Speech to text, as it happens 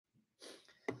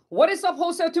What is up,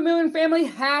 Wholesale 2 Million family?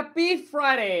 Happy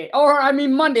Friday.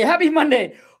 Monday. Happy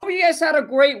Monday. Hope you guys had a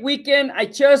great weekend.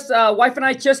 Wife and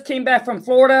I just came back from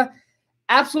Florida.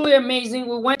 Absolutely amazing.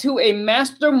 We went to a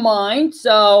mastermind.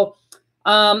 So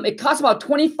it costs about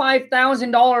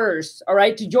 $25,000, all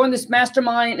right, to join this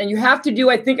mastermind. And you have to do,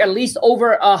 I think, at least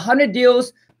over 100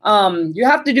 deals. You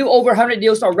have to do over 100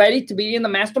 deals already to be in the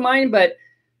mastermind. But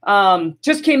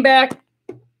just came back.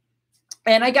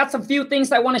 And I got some few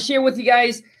things I want to share with you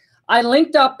guys. I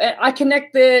linked up and I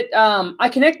connected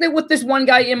with this one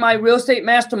guy in my real estate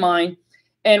mastermind.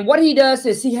 And what he does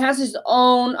is he has his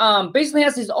own, basically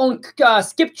has his own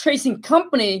skip tracing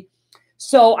company.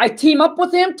 So I team up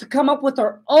with him to come up with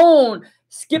our own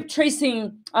skip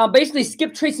tracing, basically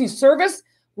skip tracing service,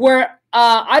 where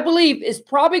I believe is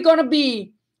probably going to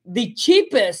be the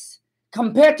cheapest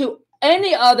compared to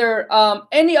any other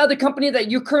company that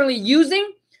you're currently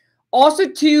using. Also,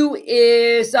 too,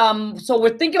 is so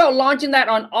we're thinking about launching that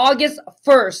on August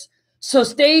 1st. So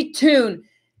stay tuned.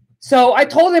 So I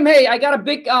told him, hey, I got a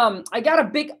big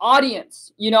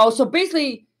audience, you know. So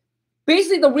basically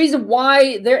the reason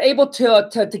why they're able to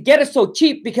get it so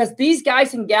cheap, because these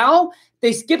guys and gal,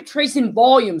 they skip tracing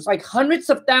volumes like hundreds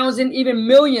of thousands, even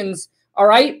millions, all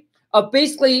right, of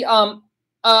basically of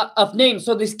names.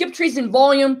 So they skip tracing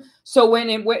volume. So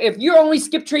if you're only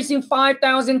skip tracing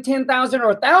 5,000, 10,000, or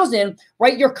 1,000,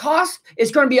 right, your cost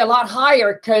is going to be a lot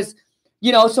higher because,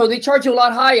 you know, so they charge you a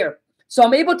lot higher. So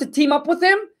I'm able to team up with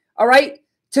him, all right,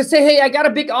 to say, hey, I got a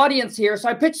big audience here. So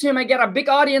I pitched him, I got a big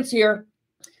audience here.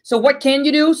 So what can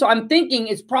you do? So I'm thinking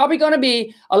it's probably going to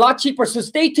be a lot cheaper. So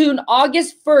stay tuned.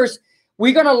 August 1st,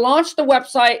 we're going to launch the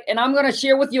website, and I'm going to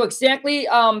share with you exactly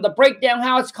the breakdown,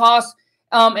 how it's cost,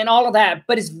 and all of that.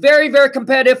 But it's very, very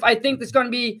competitive. I think it's going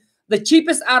to be the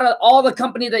cheapest out of all the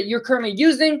company that you're currently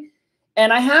using.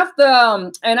 And I have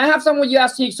someone you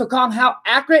asked me, so Kong, how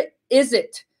accurate is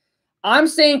it? I'm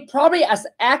saying probably as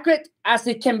accurate as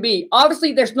it can be.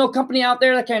 Obviously, there's no company out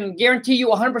there that can guarantee you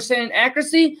 100%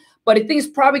 accuracy, but I think it's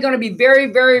probably going to be very,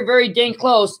 very, very dang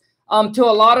close to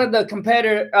a lot of the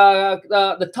competitor,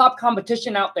 the top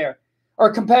competition out there,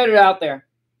 or competitor out there.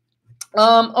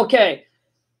 Okay.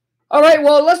 All right,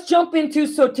 well, let's jump into,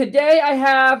 so today I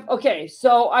have, okay,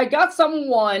 so I got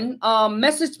someone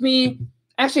message me,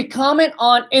 actually comment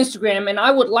on Instagram, and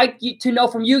I would like you to know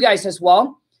from you guys as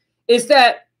well, is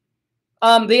that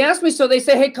they asked me, so they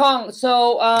say, hey, Kong,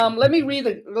 so let me read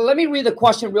the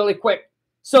question really quick.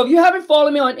 So if you haven't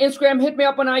followed me on Instagram, hit me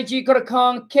up on IG, go to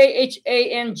Kong,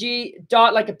 KHANG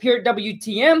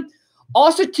WTM.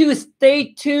 Also, to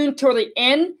stay tuned toward the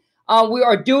end, we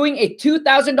are doing a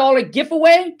 $2,000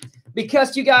 giveaway.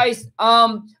 Because you guys,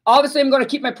 obviously, I'm going to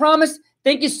keep my promise.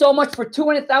 Thank you so much for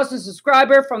 200,000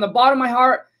 subscribers. From the bottom of my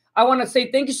heart, I want to say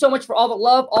thank you so much for all the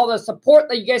love, all the support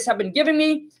that you guys have been giving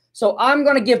me. So I'm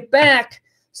going to give back.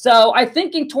 So I'm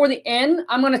thinking toward the end,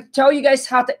 I'm going to tell you guys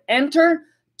how to enter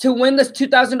to win this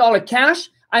 $2,000 cash.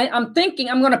 I'm thinking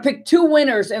I'm going to pick 2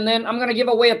 winners, and then I'm going to give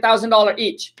away $1,000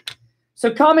 each. So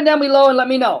comment down below and let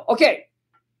me know. Okay.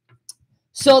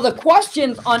 So the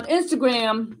questions on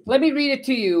Instagram, let me read it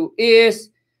to you, is,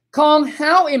 Kong,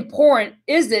 how important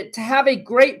is it to have a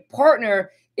great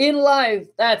partner in life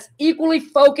that's equally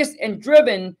focused and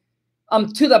driven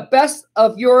to the best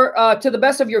of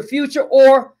your future,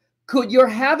 or could you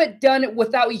have it done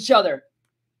without each other?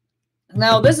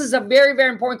 Now, this is a very,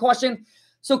 very important question.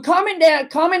 So comment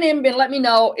in and let me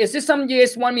know, is this something you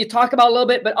guys want me to talk about a little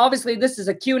bit? But obviously, this is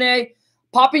a Q&A.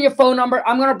 Pop in your phone number.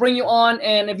 I'm going to bring you on.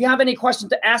 And if you have any questions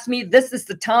to ask me, this is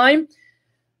the time.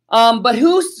 But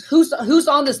who's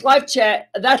on this live chat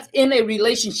that's in a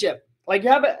relationship? Like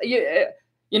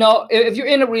you know, if you're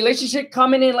in a relationship,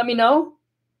 comment in, let me know.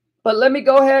 But let me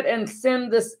go ahead and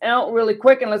send this out really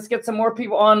quick, and let's get some more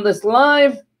people on this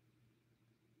live.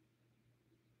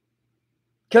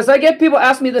 Because I get people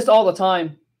ask me this all the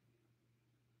time.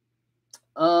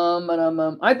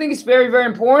 I think it's very, very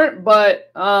important, but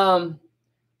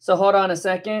so hold on a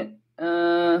second.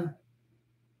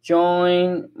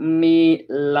 Join me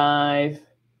live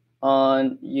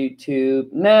on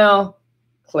YouTube now.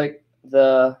 Click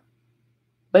the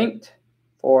link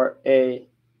for a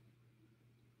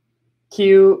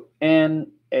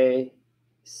Q&A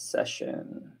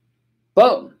session.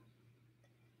 Boom.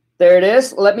 There it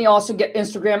is. Let me also get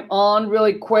Instagram on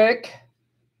really quick.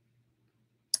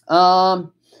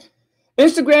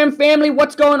 Instagram family,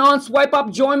 what's going on? Swipe up,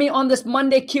 join me on this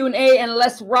Monday Q&A, and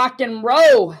let's rock and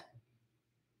roll.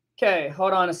 Okay,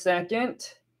 hold on a second.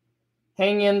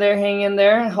 Hang in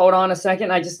there. Hold on a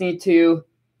second. I just need to,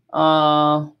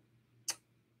 hold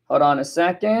on a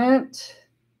second.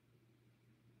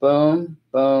 Boom,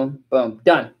 boom, boom.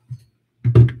 Done.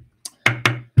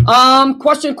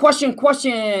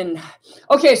 Question.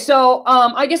 Okay, so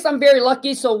I guess I'm very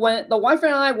lucky. So when the wife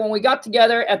and I, when we got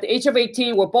together at the age of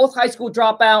 18, we're both high school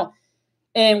dropout,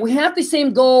 and we have the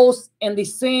same goals and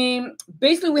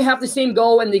basically we have the same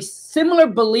goal and the similar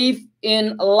belief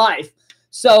in life.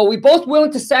 So we both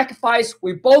willing to sacrifice.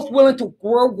 We're both willing to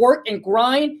work and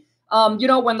grind.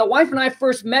 When the wife and I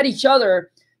first met each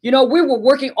other, we were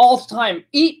working all the time,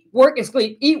 eat, work, and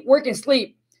sleep, eat, work, and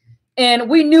sleep. And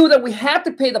we knew that we had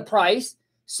to pay the price.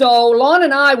 So Lon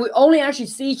and I, we only actually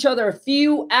see each other a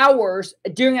few hours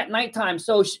during at nighttime.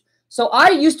 So I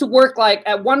used to work like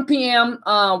at 1 p.m.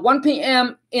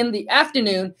 In the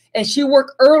afternoon, and she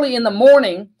worked early in the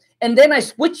morning. And then I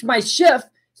switched my shift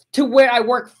to where I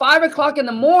work 5 o'clock in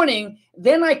the morning.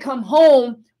 Then I come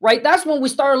home, right? That's when we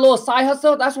start a little side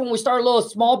hustle. That's when we start a little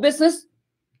small business.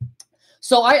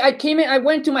 So I came in, I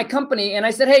went to my company and I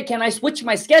said, hey, can I switch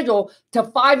my schedule to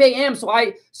 5 a.m.?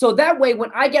 So that way, when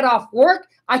I get off work,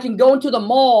 I can go into the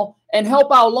mall and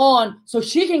help out Lon so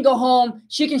she can go home,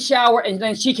 she can shower, and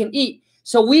then she can eat.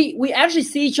 So we actually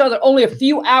see each other only a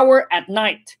few hours at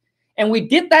night. And we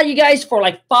did that, you guys, for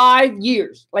like 5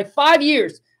 years. Like 5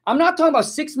 years. I'm not talking about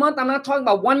 6 months. I'm not talking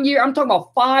about 1 year. I'm talking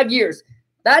about 5 years.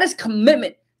 That is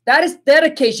commitment. That is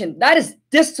dedication. That is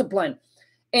discipline.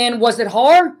 And was it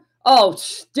hard? Oh,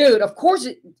 dude, of course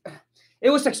it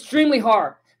was extremely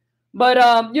hard. But,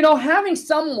 having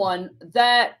someone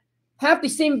that have the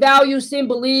same values, same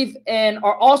belief, and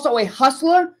are also a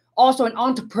hustler, also an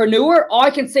entrepreneur, all I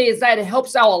can say is that it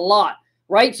helps out a lot,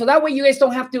 right? So that way you guys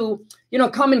don't have to,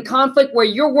 come in conflict where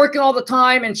you're working all the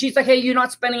time and she's like, hey, you're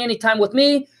not spending any time with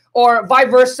me, or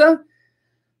vice versa.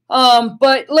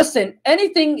 But listen,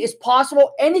 anything is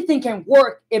possible. Anything can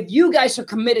work if you guys are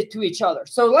committed to each other.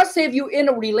 So let's say if you're in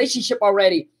a relationship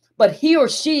already, but he or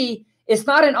she is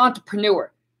not an entrepreneur,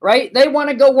 right? They want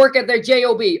to go work at their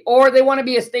job, or they want to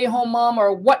be a stay-at-home mom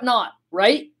or whatnot,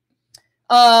 right?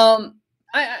 I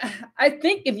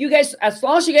think if you guys, as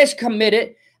long as you guys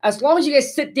committed, as long as you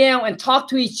guys sit down and talk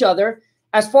to each other,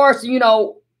 as far as,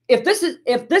 if this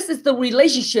is the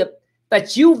relationship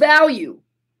that you value,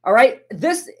 all right,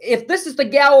 if this is the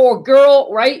gal or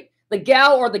girl, right, the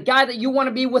gal or the guy that you want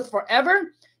to be with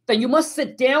forever, then you must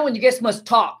sit down and you guys must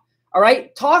talk. All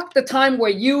right, talk the time where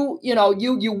you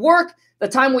work, the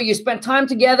time where you spend time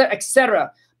together,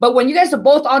 etc. But when you guys are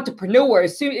both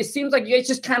entrepreneurs, it seems like you guys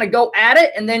just kind of go at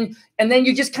it, and then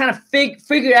you just kind of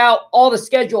figure out all the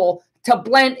schedule to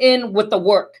blend in with the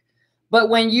work. But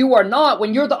when you are not,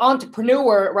 when you're the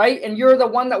entrepreneur, right, and you're the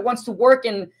one that wants to work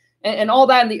and all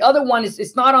that, and the other one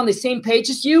is not on the same page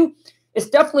as you, it's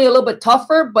definitely a little bit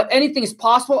tougher, but anything is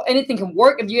possible. Anything can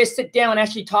work if you guys sit down and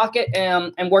actually talk it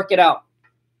and work it out.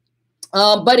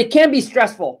 But it can be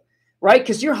stressful, right?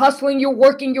 Because you're hustling, you're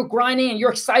working, you're grinding, and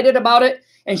you're excited about it.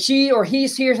 And she or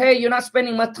he's here, hey, you're not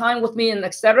spending much time with me, and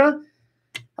etc.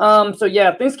 So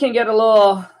yeah, things can get a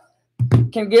little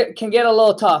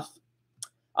tough.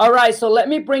 All right, so let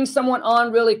me bring someone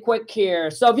on really quick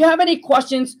here. So if you have any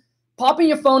questions, pop in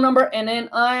your phone number, and then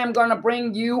I am going to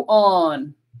bring you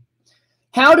on.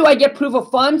 How do I get proof of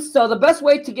funds? So the best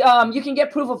way to you can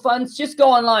get proof of funds, just go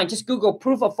online. Just Google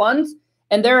proof of funds,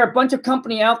 and there are a bunch of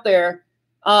company out there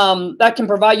that can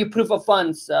provide you proof of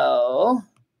funds. So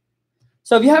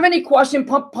if you have any question,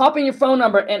 pop in your phone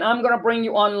number, and I'm going to bring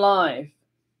you on live.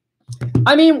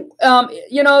 I mean,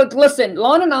 listen,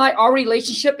 Lon and I, our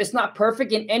relationship is not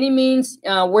perfect in any means.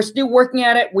 We're still working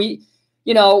at it. We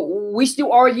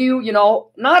still argue,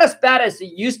 not as bad as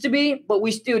it used to be, but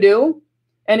we still do.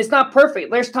 And it's not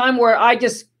perfect. There's time where I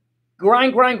just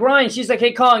grind. She's like,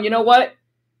 hey, Kong, you know what?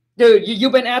 Dude,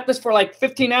 you've been at this for like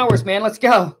 15 hours, man. Let's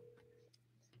go.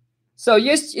 So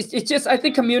yes, it's just, I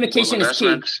think communication is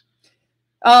key.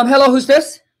 Hello, who's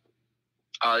this?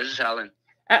 This is Alan.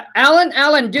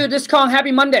 Alan, dude, this is Kong.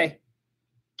 Happy Monday.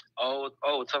 Oh,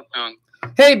 what's up, Kong?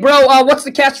 Hey, bro, what's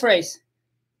the catchphrase?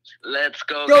 Let's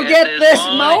go get this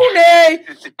money.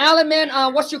 Alan,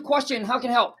 man, what's your question? How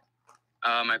can I help?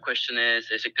 My question is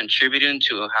it contributing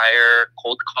to higher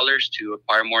cold callers to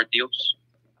acquire more deals?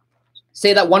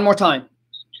 Say that one more time.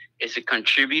 Is it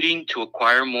contributing to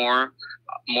acquire more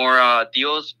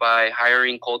deals by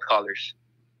hiring cold callers?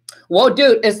 Well,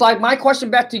 dude, it's like my question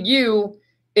back to you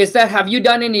is that have you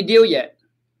done any deal yet?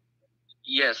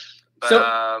 Yes, but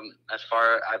as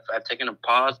far I've taken a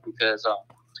pause because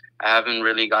I haven't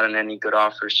really gotten any good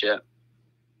offers yet.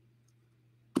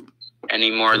 Any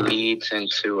more leads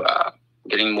into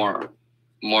getting more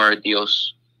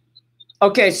deals.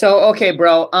 Okay,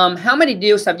 bro. How many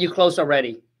deals have you closed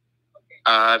already?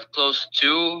 I've closed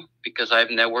 2 because I've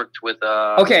networked with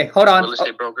okay, hold on. real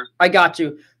estate broker. I got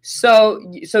you. So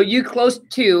you closed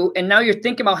 2, and now you're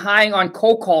thinking about hiring on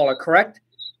cold caller, correct?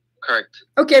 Correct.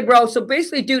 Okay, bro. So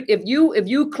basically, dude, if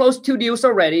you close 2 deals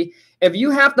already, if you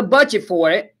have the budget for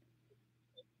it,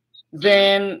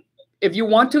 then if you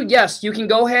want to, yes, you can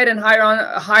go ahead and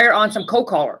hire on some cold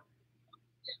caller.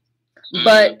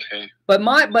 But okay. but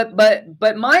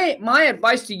my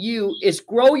advice to you is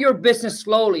grow your business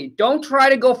slowly. Don't try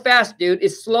to go fast, dude.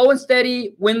 It's slow and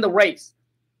steady, win the race.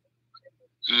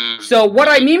 So what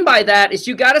I mean by that is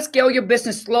you got to scale your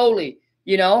business slowly,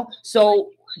 you know?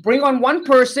 So bring on 1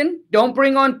 person, don't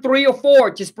bring on 3 or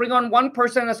 4. Just bring on 1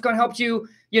 person that's going to help you,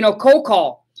 you know, cold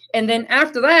call. And then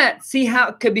after that, see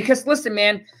how, because listen,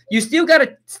 man, you still got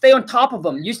to stay on top of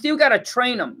them. You still got to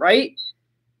train them, right?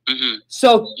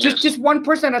 So just 1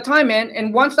 person at a time, man.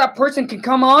 And once that person can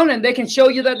come on and they can show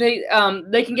you that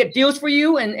they can get deals for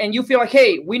you, and you feel like,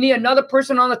 hey, we need another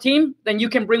person on the team, then you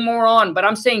can bring more on. But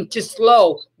I'm saying just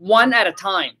slow, 1 at a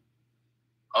time.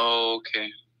 Okay.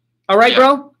 All right,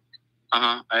 bro.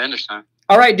 I understand.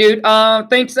 All right, dude.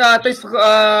 Thanks for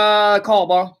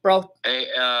call, bro.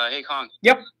 Hey, Kong.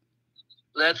 Yep.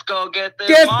 Let's go get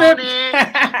this money.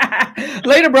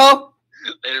 Later, bro.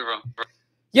 Later, bro.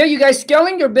 Yeah, you guys,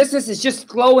 scaling your business is just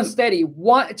slow and steady.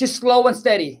 Just slow and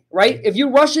steady, right? If you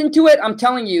rush into it, I'm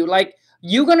telling you, like,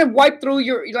 you're gonna wipe through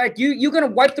your you're gonna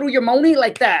wipe through your money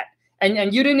like that,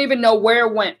 and you didn't even know where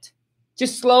it went.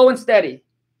 Just slow and steady.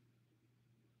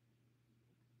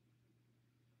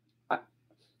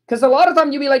 Because a lot of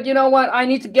times you'll be like, you know what? I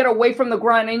need to get away from the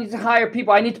grind. I need to hire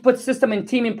people. I need to put system and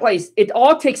team in place. It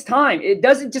all takes time. It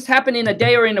doesn't just happen in a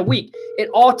day or in a week. It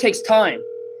all takes time.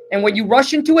 And when you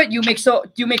rush into it, you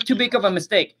make too big of a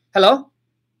mistake. Hello?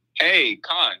 Hey,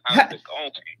 Khan. How's it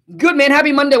going? Good, man.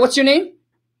 Happy Monday. What's your name?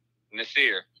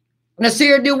 Nasir.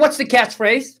 Nasir, dude, what's the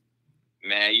catchphrase?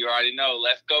 Man, you already know.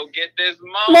 Let's go get this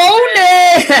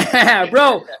money.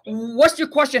 Bro, what's your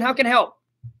question? How can I help?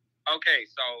 Okay,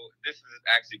 so this is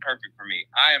actually perfect for me.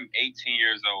 I am 18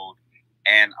 years old,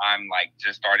 and I'm like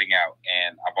just starting out,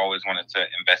 and I've always wanted to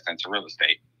invest into real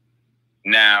estate.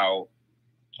 Now,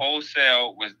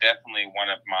 wholesale was definitely one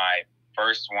of my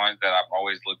first ones that I've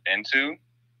always looked into.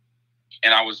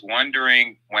 And I was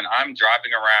wondering, when I'm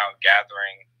driving around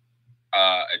gathering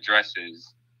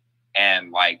addresses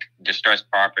and like distressed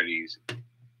properties,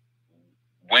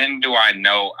 when do I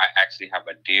know I actually have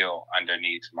a deal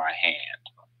underneath my hand?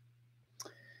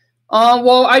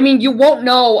 Well, I mean, you won't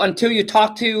know until you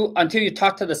talk to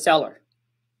the seller.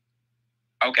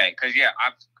 Okay, because yeah,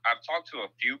 I've talked to a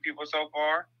few people so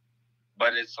far,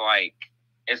 but it's like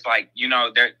you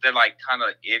know, they're like kind of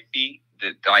iffy.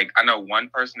 Like, I know one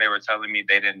person, they were telling me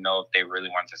they didn't know if they really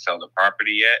wanted to sell the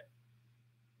property yet.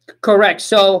 Correct.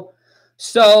 So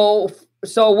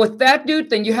with that, dude,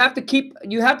 then you have to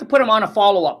put them on a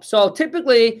follow-up. So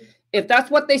typically, if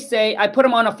that's what they say, I put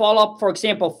them on a follow-up, for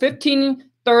example, 15,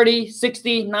 30,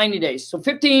 60, 90 days. So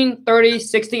 15, 30,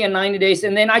 60, and 90 days.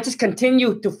 And then I just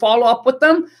continue to follow up with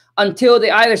them until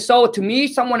they either sell it to me,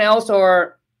 someone else,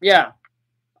 or yeah.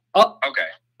 Okay.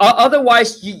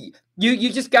 Otherwise, you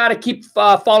just got to keep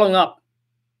following up.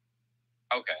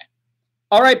 Okay.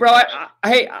 All right, bro.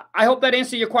 Hey, I hope that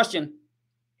answered your question.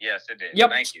 Yes, it did. Yep.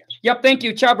 Thank you. Yep. Thank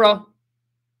you. Ciao, bro.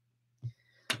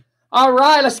 All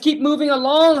right. Let's keep moving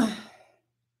along.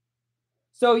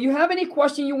 So you have any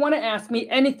question you want to ask me,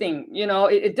 anything, you know,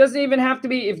 it doesn't even have to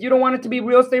be, if you don't want it to be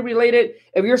real estate related,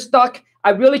 if you're stuck, I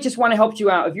really just want to help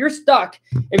you out. If you're stuck,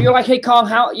 if you're like, hey, Kong,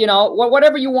 how, you know,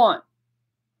 whatever you want,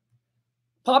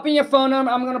 pop in your phone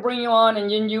number. I'm going to bring you on, and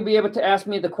then you'll be able to ask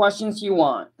me the questions you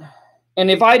want.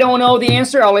 And if I don't know the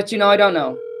answer, I'll let you know I don't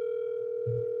know.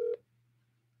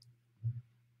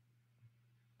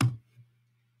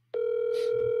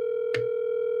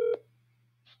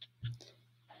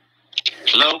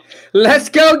 Hello? Let's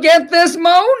go get this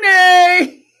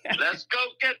money. Let's go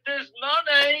get this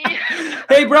money.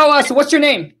 Hey, bro, so what's your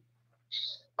name?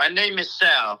 My name is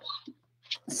Sal.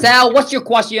 Sal, what's your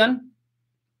question?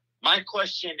 My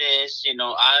question is, you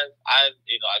know, I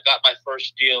got my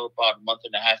first deal about a month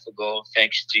and a half ago,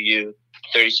 thanks to you,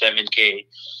 37K.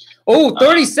 Oh,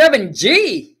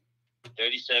 37G.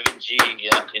 37G,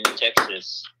 yeah, in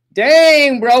Texas.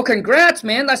 Dang, bro, congrats,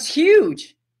 man. That's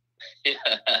huge. Yeah.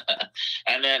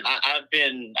 And then I've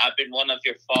been one of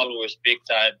your followers big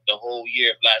time the whole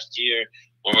year of last year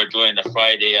when we're doing the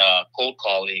Friday cold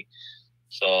calling.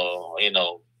 So, you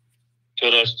know,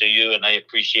 kudos to you, and I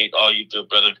appreciate all you do,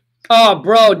 brother. Oh,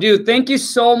 bro, dude, thank you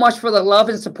so much for the love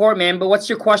and support, man. But what's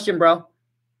your question, bro?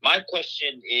 My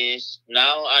question is,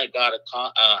 now I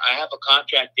have a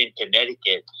contract in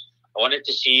Connecticut. wanted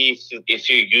to see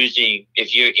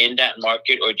if you're in that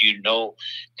market, or do you know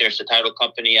there's a title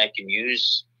company I can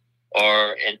use,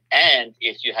 and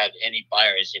if you have any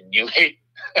buyers in New Haven.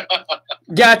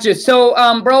 Gotcha. So,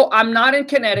 bro, I'm not in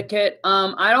Connecticut.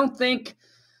 I don't think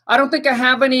I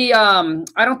have any. I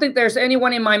don't think there's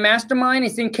anyone in my mastermind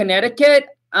is in Connecticut.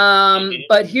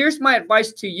 But here's my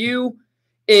advice to you: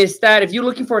 is that if you're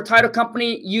looking for a title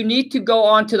company, you need to go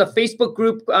on to the Facebook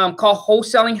group called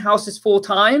Wholesaling Houses Full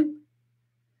Time.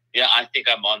 Yeah, I think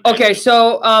I'm on there. Okay,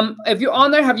 so if you're on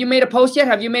there, have you made a post yet?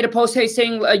 Have you made a post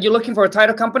saying you're looking for a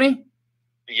title company?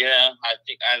 Yeah, I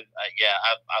think I've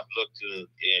looked to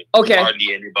it. Okay.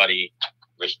 Hardly anybody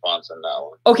responds on that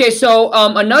one. Okay, so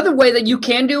another way that you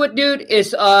can do it, dude,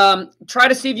 is try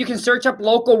to see if you can search up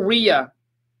local RIA.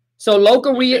 So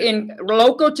local RIA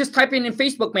just type in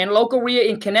Facebook, man, local RIA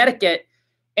in Connecticut,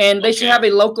 and they should have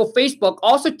a local Facebook.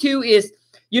 Also, too, is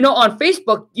on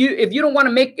Facebook, if you don't want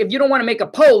to make a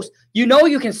post,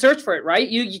 you can search for it, right?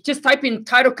 You just type in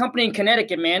title company in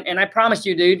Connecticut, man, and I promise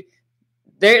you, dude.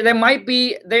 There might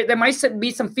be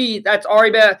some fee that's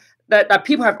already that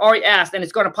people have already asked, and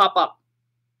it's going to pop up.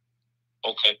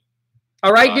 Okay.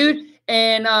 All right, dude.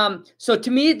 And so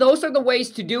to me, those are the ways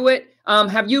to do it.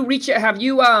 Have you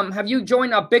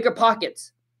joined Bigger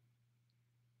Pockets?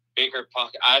 Bigger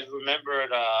Pocket. I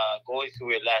remembered going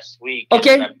through it last week.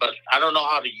 Okay. But I don't know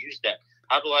how to use that.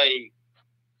 How do I?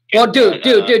 Well,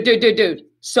 dude.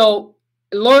 So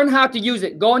learn how to use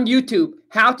it. Go on YouTube.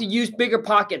 How to use Bigger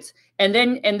Pockets. And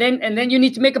then you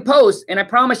need to make a post. And I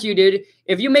promise you, dude,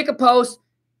 if you make a post,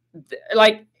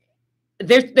 like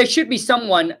there should be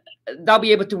someone that'll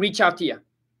be able to reach out to you.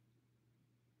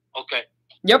 Okay.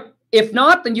 Yep. If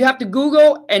not, then you have to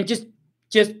Google and just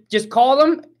call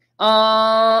them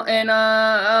and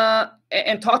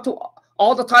talk to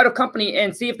all the title company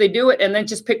and see if they do it, and then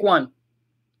just pick one.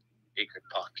 Bigger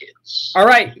Pockets. All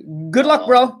right. Good luck,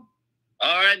 bro.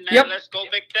 All right, man. Yep. Let's go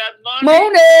make that money.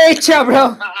 Money, ciao,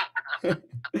 bro.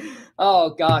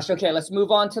 Oh gosh. Okay, let's move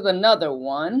on to another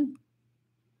one.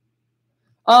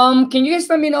 Can you guys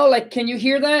let me know? Like, can you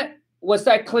hear that? Was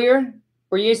that clear?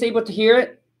 Were you guys able to hear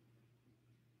it?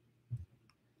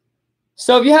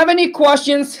 So if you have any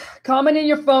questions, comment in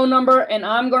your phone number, and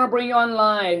I'm gonna bring you on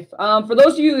live. For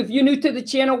those of you, if you're new to the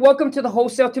channel, welcome to the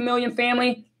Wholesale to Million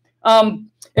family.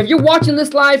 If you're watching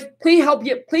this live, please help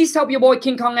your boy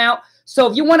King Kong out. So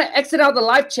if you want to exit out the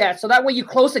live chat, so that way you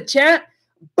close the chat,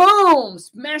 boom,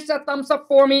 smash that thumbs up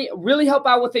for me. Really help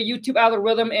out with the YouTube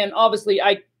algorithm, and obviously,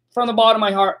 I, from the bottom of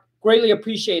my heart, greatly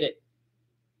appreciate it.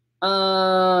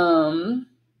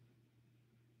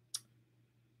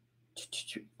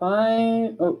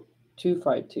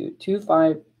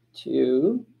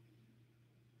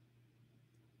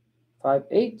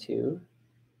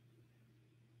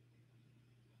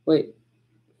 Wait.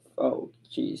 Oh,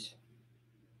 geez.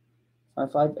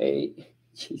 558.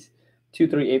 Jeez.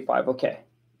 2385. Okay.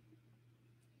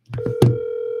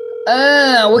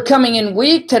 We're coming in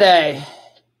weak today.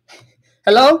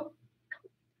 Hello?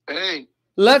 Hey.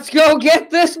 Let's go get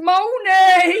this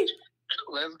money.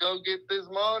 Let's go get this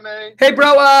money. Hey,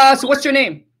 bro. So what's your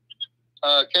name?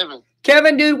 Kevin.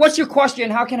 Kevin, dude, what's your question?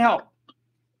 How can I help?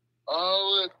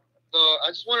 I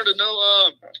just wanted to know,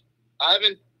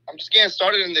 I'm just getting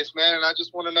started in this, man, and I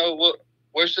just want to know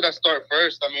where should I start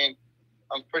first? I mean,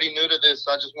 I'm pretty new to this,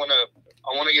 so I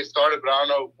want to get started, but I don't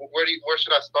know where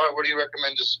should I start? Where do you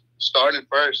recommend just starting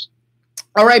first?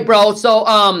 All right, bro.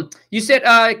 So you said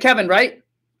Kevin, right?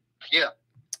 Yeah.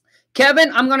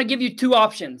 Kevin, I'm gonna give you two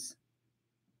options.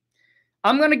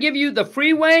 I'm gonna give you the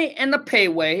free way and the pay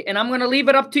way, and I'm gonna leave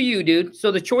it up to you, dude.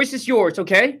 So the choice is yours,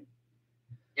 okay?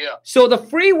 Yeah. So the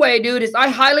free way, dude, is I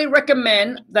highly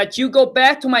recommend that you go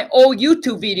back to my old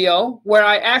YouTube video where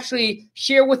I actually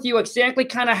share with you exactly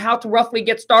kind of how to roughly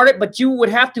get started, but you would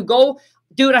have to go,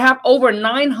 dude, I have over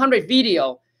 900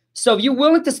 video. So if you're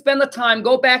willing to spend the time,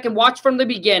 go back and watch from the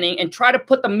beginning and try to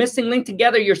put the missing link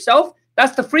together yourself.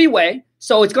 That's the free way.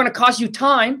 So it's going to cost you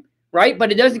time, right?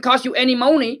 But it doesn't cost you any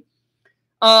money.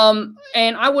 And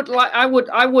I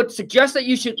would suggest that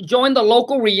you should join the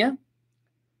local RIA.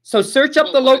 So search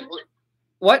up the local.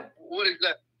 What? What is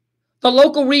that? The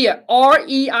local RIA,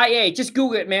 REIA. Just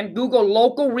Google it, man. Google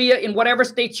local RIA in whatever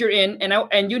state you're in,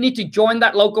 and you need to join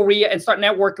that local RIA and start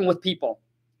networking with people.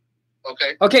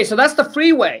 Okay. Okay, so that's the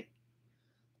free way.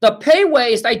 The pay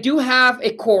way is I do have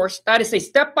a course that is a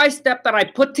step-by-step that I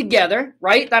put together,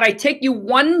 right? That I take you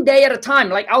one day at a time.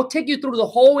 Like I'll take you through the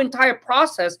whole entire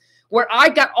process where I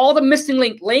got all the missing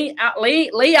link lay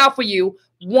out for you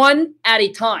one at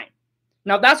a time.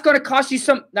 Now that's going to cost you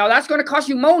that's going to cost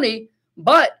you money,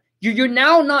 but You're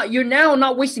now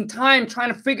not wasting time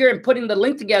trying to figure and putting the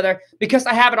link together because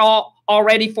I have it all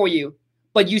already for you.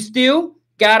 But you still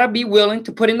gotta be willing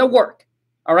to put in the work.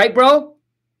 All right, bro?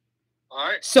 All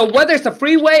right. So whether it's the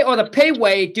freeway or the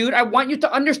payway, dude, I want you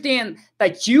to understand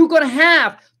that you're gonna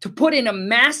have to put in a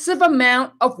massive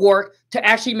amount of work to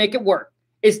actually make it work.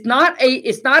 It's not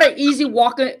an easy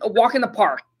walk in the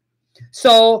park.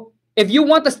 So if you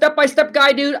want the step-by-step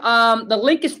guide, dude, the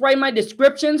link is right in my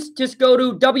descriptions. Just go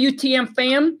to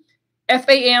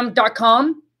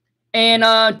WTMFAM.com.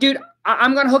 And, dude,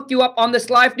 I'm going to hook you up on this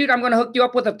live, dude. I'm going to hook you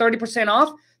up with a 30%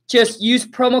 off. Just use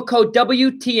promo code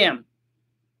WTM.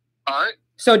 All right.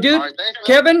 So, dude, All right, thanks,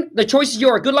 Kevin, the choice is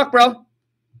yours. Good luck, bro. All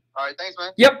right, thanks,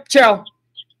 man. Yep, ciao.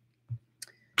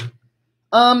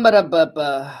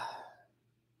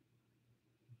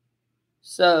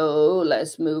 So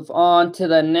let's move on to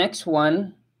the next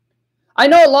one. I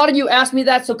know a lot of you asked me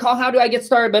that, so Carl, how do I get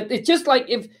started? But it's just like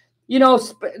if, you know,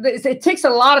 it takes a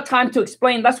lot of time to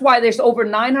explain. That's why there's over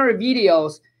 900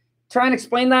 videos trying to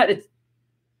explain that.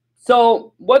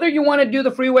 So whether you want to do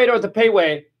the freeway or the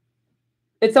payway,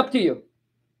 it's up to you.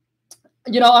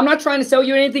 You know, I'm not trying to sell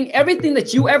you anything. Everything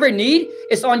that you ever need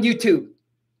is on YouTube.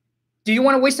 Do you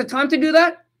want to waste the time to do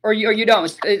that? Or you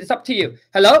don't? It's up to you.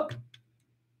 Hello?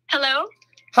 Hello?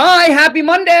 Hi, happy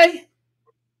Monday.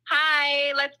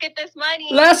 Hi, let's get this money.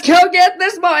 Let's go get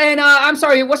this money. And I'm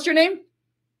sorry, what's your name?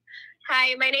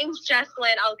 Hi, my name's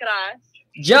Jesslyn Alcaraz.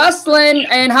 Jesslyn,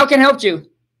 and how can I help you?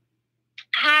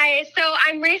 Hi, so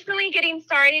I'm recently getting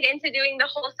started into doing the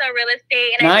wholesale real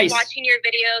estate, and I've been watching your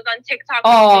videos on TikTok.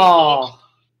 Oh,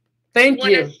 thank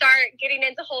you. Want to start getting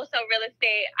into wholesale real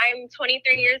estate. I'm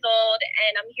 23 years old,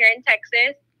 and I'm here in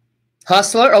Texas.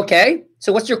 Hustler, okay.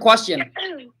 So what's your question?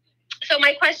 So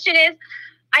my question is,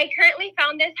 I currently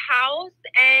found this house,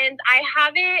 and I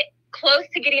have it close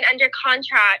to getting under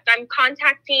contract. I'm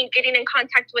getting in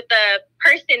contact with the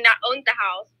person that owns the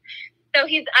house. So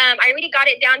I already got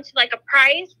it down to like a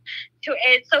price to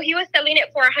it. So he was selling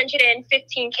it for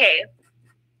 $115K.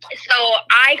 So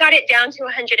I got it down to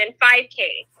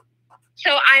 $105K.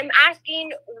 So I'm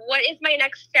asking, what is my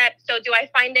next step? So do I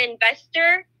find an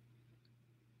investor?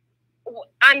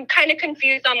 I'm kind of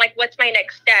confused on like what's my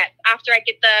next step after I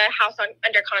get the house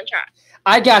under contract.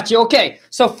 I got you. Okay.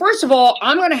 So first of all,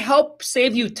 I'm going to help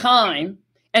save you time.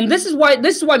 And this is why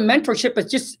mentorship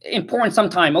is just important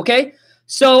sometime. Okay.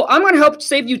 So I'm going to help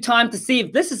save you time to see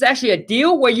if this is actually a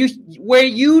deal where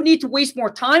you need to waste more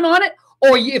time on it,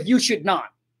 or if you should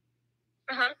not.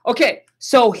 Okay.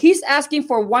 So he's asking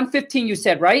for 115, you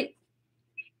said, right?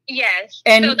 Yes.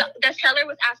 And so the seller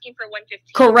was asking for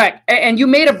 115. Correct. And you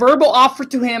made a verbal offer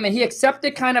to him, and he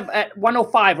accepted kind of at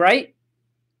 105, right?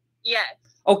 Yes.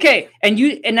 Okay. And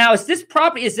now is this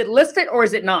property, is it listed or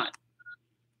is it not?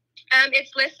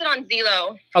 It's listed on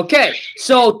Zillow. Okay.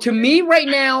 So to me right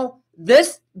now,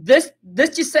 this just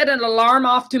set an alarm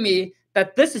off to me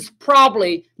that this is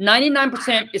probably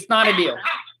 99% it's not a deal.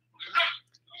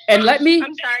 And I'm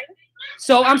sorry.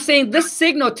 So I'm saying this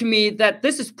signal to me that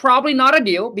this is probably not a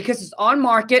deal because it's on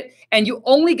market and you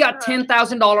only got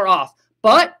 $10,000 off.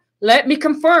 But let me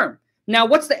confirm. Now,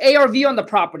 what's the ARV on the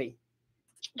property?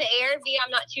 The ARV, I'm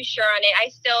not too sure on it. I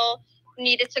still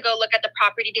needed to go look at the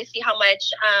property to see how much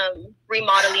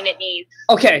remodeling it needs.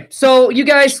 Okay, so you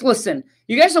guys, listen.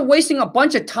 You guys are wasting a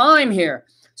bunch of time here.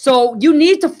 So you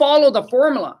need to follow the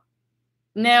formula.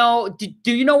 Now, do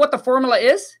you know what the formula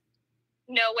is?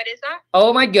 No, what is that?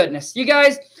 Oh my goodness, you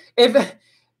guys! I'm sorry,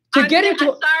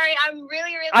 I'm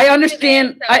really. I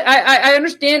understand. So. I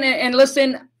understand, and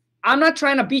listen, I'm not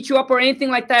trying to beat you up or anything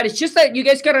like that. It's just that you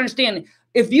guys got to understand.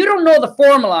 If you don't know the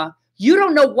formula, you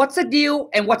don't know what's a deal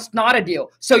and what's not a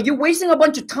deal. So you're wasting a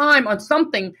bunch of time on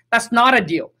something that's not a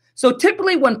deal. So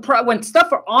typically, when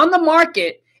stuff are on the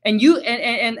market, and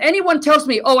anyone tells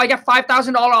me, "Oh, I got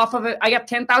 $5,000 off of it. I got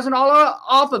 $10,000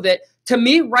 off of it," to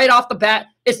me, right off the bat,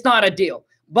 it's not a deal.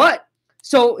 But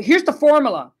so here's the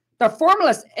formula. The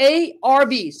formula is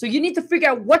ARV. So you need to figure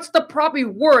out what's the property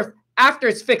worth after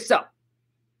it's fixed up.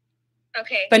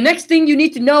 Okay. The next thing you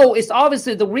need to know is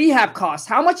obviously the rehab cost.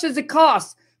 How much does it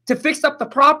cost to fix up the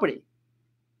property?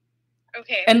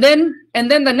 Okay. And then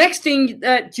the next thing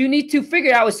that you need to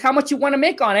figure out is how much you want to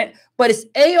make on it. But it's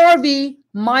ARV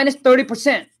minus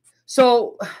 30%.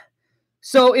 So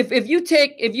if you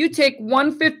take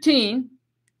 115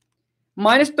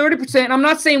 minus 30%, I'm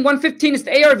not saying 115 is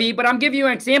the ARV, but I'm giving you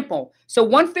an example. So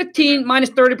 115 minus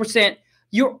 30%,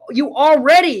 you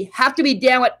already have to be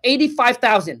down at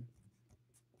 85,000.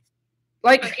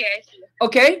 Like, okay, I see.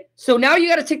 Okay, so now you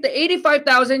got to take the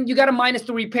 85,000, you got to minus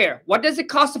the repair. What does it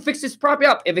cost to fix this property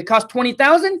up? If it costs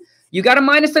 20,000, you got to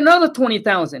minus another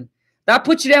 20,000. That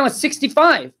puts you down at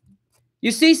 65.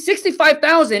 You see,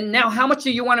 65,000. Now, how much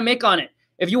do you want to make on it?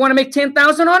 If you want to make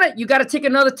 10,000 on it, you got to take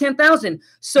another 10,000.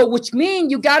 So, which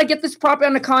means you got to get this property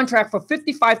on the contract for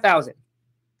 55,000.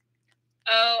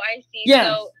 Oh, I see.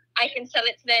 Yeah. So I can sell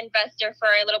it to the investor for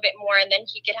a little bit more, and then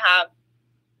he could have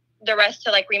the rest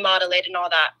to like remodel it and all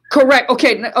that. Correct.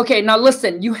 Okay. Now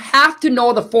listen, you have to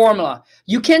know the formula.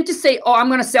 You can't just say, "Oh, I'm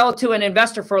going to sell it to an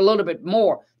investor for a little bit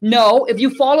more." No, if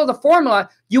you follow the formula,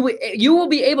 you will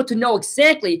be able to know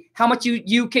exactly how much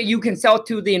you can sell it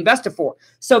to the investor for.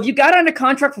 So if you got it under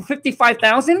contract for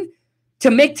 55,000 to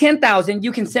make 10,000,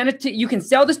 you can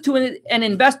sell this to an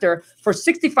investor for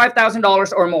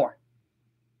 $65,000 or more.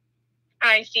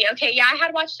 I see. Okay. Yeah, I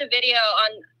had watched a video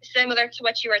on similar to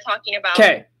what you were talking about.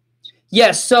 Okay.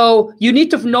 Yes, so you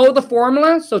need to know the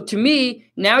formula. So to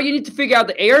me, now you need to figure out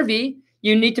the ARV.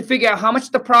 You need to figure out how much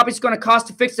the property is going to cost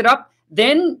to fix it up.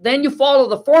 Then you follow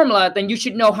the formula. Then you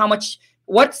should know how much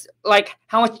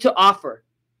to offer.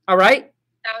 All right?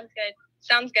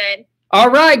 Sounds good. All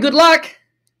right. Good luck.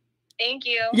 Thank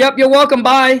you. Yep, you're welcome.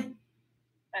 Bye.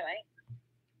 Bye-bye.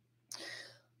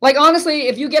 Like honestly,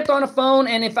 if you get on the phone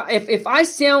and if I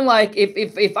sound like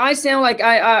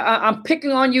I'm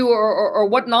picking on you or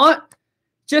whatnot,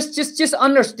 just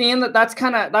understand that that's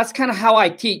kind of how I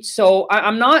teach. So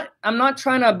I'm not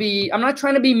trying to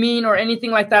be mean or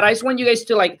anything like that. I just want you guys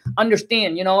to like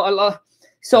understand, you know.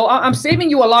 So I'm saving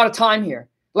you a lot of time here.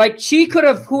 Like she could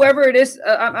have, whoever it is.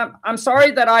 I'm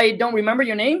sorry that I don't remember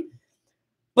your name,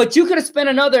 but you could have spent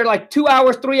another like 2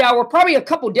 hours, 3 hours, probably a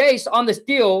couple days on this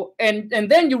deal, and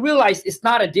then you realize it's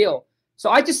not a deal. So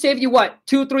I just saved you what,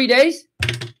 2-3 days?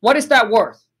 What is that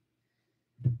worth?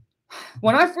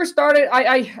 When I first started,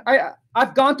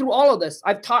 I've gone through all of this.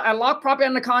 I locked property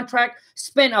on the contract,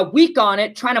 spent a week on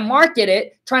it, trying to market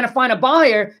it, trying to find a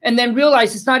buyer, and then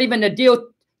realized it's not even a deal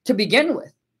to begin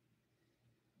with.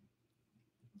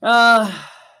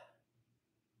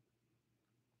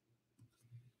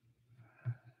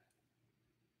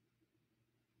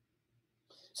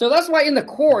 So that's why in the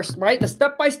course, right, the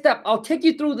step-by-step, I'll take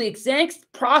you through the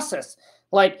exact process.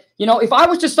 Like, you know, if I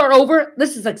was to start over,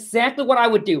 this is exactly what I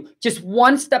would do. Just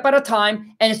one step at a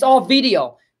time, and it's all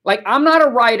video. Like, I'm not a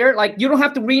writer. Like, you don't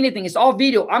have to read anything. It's all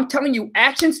video. I'm telling you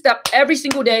action step every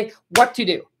single day what to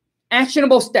do.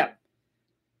 Actionable step.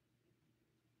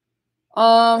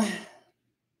 So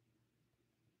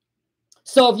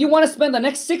if you want to spend the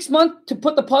next 6 months to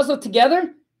put the puzzle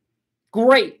together,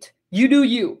 great. You do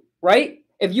you, right?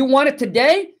 If you want it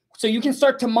today, so you can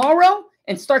start tomorrow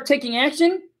and start taking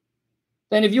action,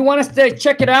 then if you want to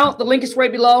check it out, the link is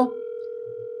right below.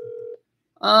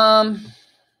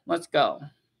 Let's go.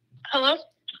 Hello?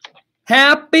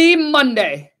 Happy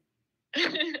Monday.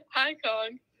 Hi,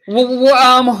 Kong.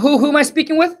 Who am I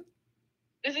speaking with?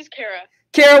 This is Kara.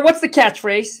 Kara, what's the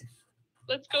catchphrase?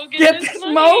 Let's go get this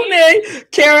money.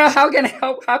 Kara, how can I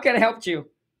help? How can I help you?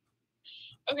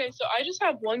 Okay, so I just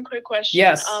have one quick question.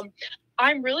 Yes.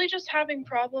 I'm really just having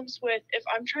problems with if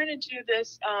I'm trying to do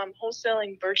this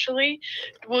wholesaling virtually,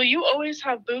 will you always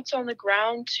have boots on the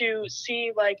ground to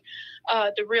see like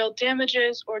the real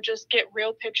damages or just get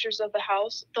real pictures of the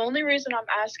house? The only reason I'm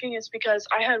asking is because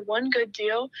I had one good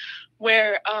deal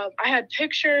where I had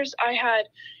pictures, I had,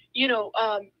 you know,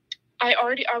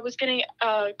 I was getting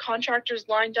contractors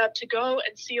lined up to go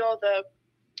and see all the,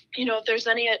 you know, if there's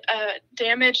any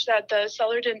damage that the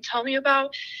seller didn't tell me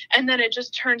about. And then it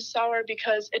just turned sour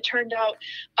because it turned out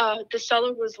the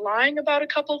seller was lying about a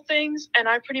couple things. And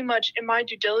I pretty much, in my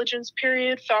due diligence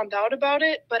period, found out about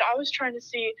it. But I was trying to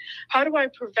see, how do I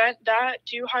prevent that?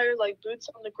 Do you hire like boots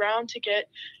on the ground to get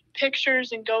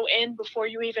pictures and go in before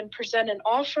you even present an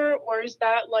offer? Or is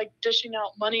that like dishing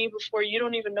out money before you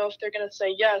don't even know if they're going to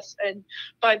say yes, and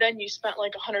by then you spent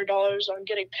like $100 on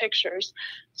getting pictures?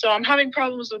 So I'm having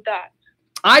problems with that.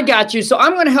 I got you. So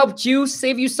I'm going to help you,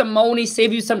 save you some money,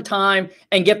 save you some time,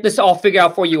 and get this all figured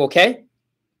out for you. Okay?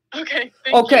 Okay.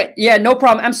 Thank you. Yeah, no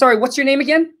problem. I'm sorry, what's your name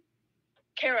again?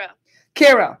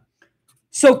 Kara.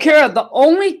 So Kara, the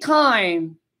only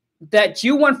time that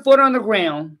you want foot on the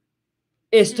ground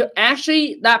is to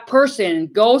actually, that person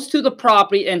goes to the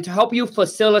property and to help you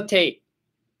facilitate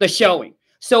the showing.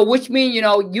 So which means, you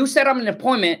know, you set up an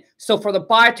appointment. So for the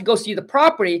buyer to go see the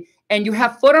property, and you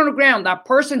have foot on the ground, that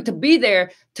person to be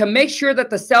there to make sure that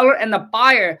the seller and the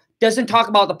buyer doesn't talk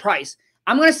about the price.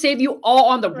 I'm going to save you all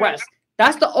on the rest.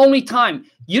 That's the only time.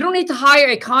 You don't need to hire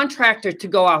a contractor to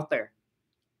go out there.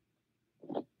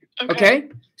 Okay?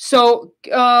 So,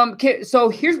 so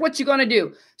here's what you're going to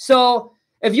do. So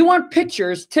if you want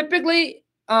pictures, typically,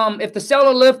 if the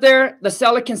seller lived there, the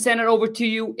seller can send it over to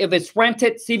you. If it's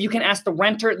rented, see if you can ask the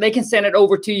renter. They can send it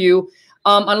over to you.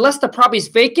 unless the property is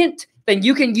vacant, then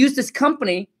you can use this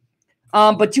company.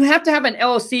 But you have to have an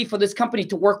LLC for this company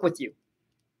to work with you.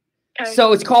 Okay.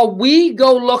 So it's called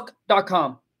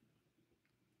WeGoLook.com.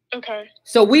 Okay.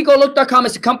 So WeGoLook.com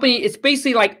is a company. It's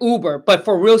basically like Uber, but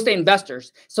for real estate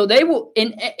investors. So they will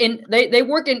they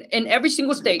work in every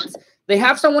single state. They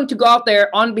have someone to go out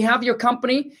there on behalf of your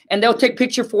company, and they'll take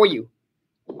picture for you.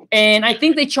 And I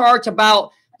think they charge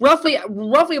about roughly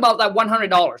about that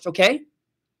 $100. Okay.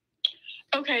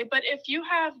 Okay, but if you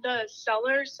have the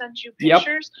seller send you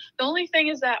pictures, the only thing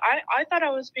is that I thought I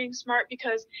was being smart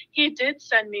because he did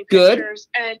send me pictures,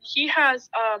 and he has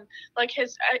like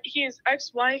his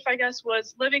ex-wife, I guess,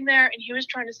 was living there, and he was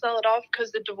trying to sell it off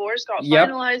because the divorce got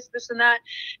finalized, this and that,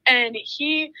 and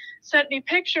he sent me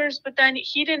pictures, but then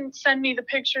he didn't send me the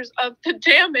pictures of the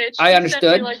damage. I understood. He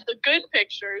sent me, like, the good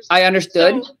pictures. I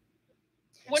understood. So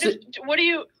what do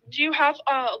you have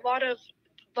a lot of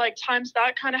like times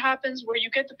that kind of happens where you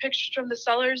get the pictures from the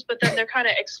sellers, but then they're kind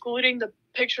of excluding the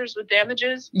pictures with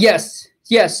damages? Yes.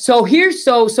 So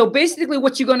so basically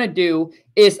what you're going to do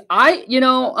is I've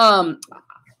been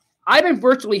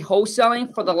virtually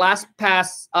wholesaling for the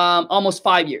past almost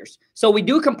 5 years. So we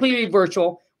do completely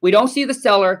virtual. We don't see the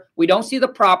seller. We don't see the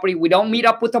property. We don't meet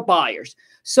up with the buyers.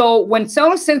 So when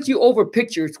seller sends you over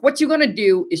pictures, what you're going to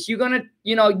do is you're going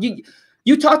to,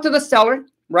 you talk to the seller.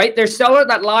 Right, there's seller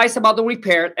that lies about the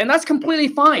repair, and that's completely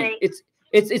fine. Right.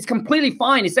 It's completely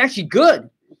fine. It's actually good.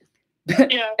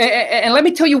 Yeah. and let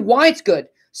me tell you why it's good.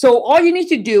 So all you need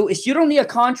to do is you don't need a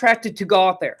contractor to go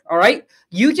out there. All right,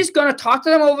 you just gonna talk to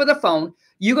them over the phone.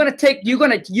 You're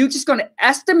just gonna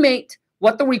estimate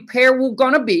what the repair will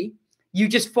gonna be. You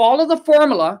just follow the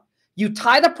formula. You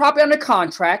tie the property under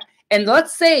contract, and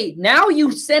let's say now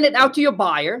you send it out to your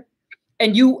buyer.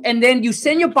 And then you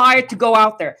send your buyer to go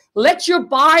out there. Let your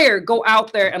buyer go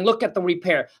out there and look at the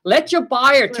repair. Let your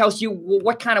buyer tells you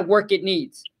what kind of work it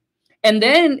needs. And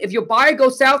then if your buyer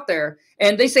goes out there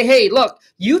and they say, hey, look,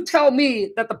 you tell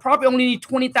me that the property only needs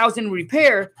 $20,000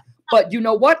 repair, but you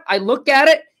know what? I look at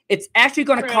it. It's actually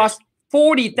going to cost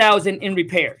 $40,000 in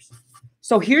repairs.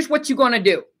 So here's what you're going to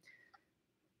do.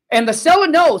 And the seller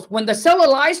knows when the seller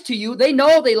lies to you, they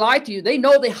know they lied to you. They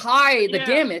know they hide the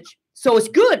damage. So it's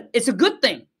good. It's a good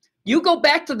thing. You go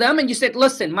back to them and you said,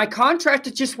 listen, my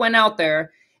contractor just went out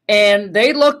there and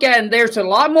they look at, and there's a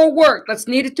lot more work that's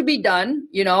needed to be done.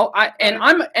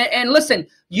 And listen,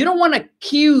 you don't want to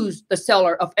accuse the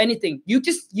seller of anything. You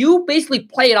basically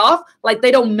play it off like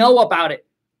they don't know about it.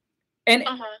 And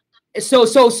so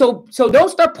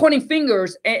don't start pointing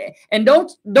fingers and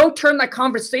don't turn that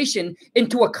conversation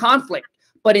into a conflict.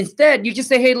 But instead you just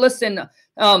say, hey, listen.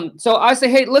 So I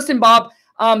say, hey, listen, Bob,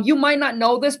 you might not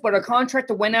know this, but a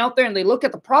contractor went out there and they look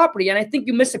at the property, and I think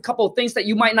you missed a couple of things that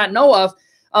you might not know of.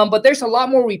 But there's a lot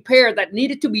more repair that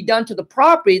needed to be done to the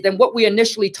property than what we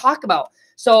initially talked about.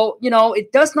 So,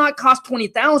 it does not cost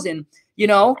 $20,000.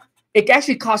 It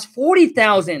actually costs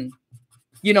 $40,000,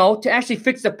 to actually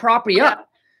fix the property up.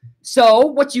 So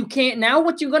what you're going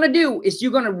to do is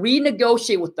you're going to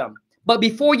renegotiate with them. But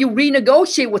before you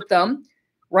renegotiate with them,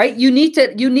 right, you need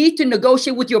to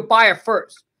negotiate with your buyer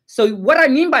first. So what I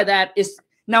mean by that is,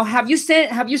 now have you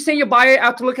sent your buyer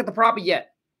out to look at the property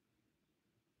yet?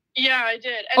 Yeah, I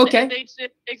did. And they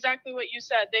did exactly what you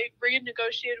said. They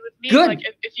renegotiated with me. Good. Like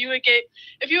if you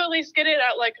at least get it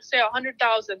at like say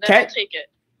 100,000, then I'll take it.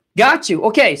 Got you.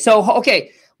 Okay. So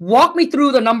walk me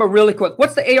through the number really quick.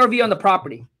 What's the ARV on the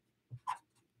property?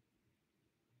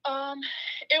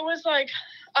 It was like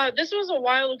this was a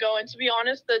while ago, and to be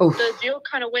honest, the deal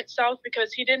kind of went south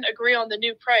because he didn't agree on the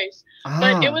new price.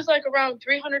 But it was like around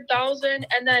 300,000,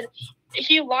 and then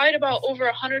he lied about over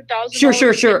 100,000.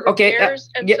 Sure. Okay.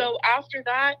 So after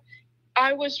that,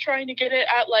 I was trying to get it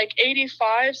at like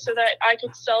 85 so that I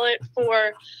could sell it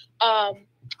for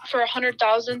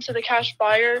 100,000 to the cash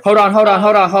buyer. Hold on.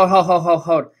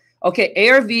 Okay,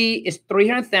 ARV is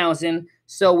 300,000.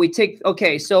 So we take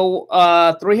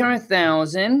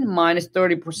 300,000 minus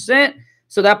 30%.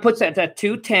 So that puts it at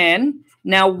 210.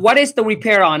 Now, what is the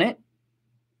repair on it?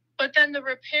 But then the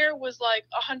repair was like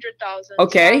 100,000.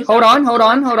 Okay, so hold on.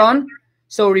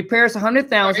 So repair is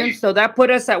 100,000. So that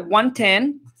put us at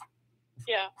 110.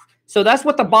 Yeah. So that's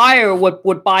what the buyer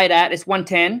would buy it at, is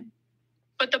 110.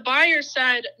 But the buyer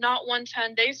said not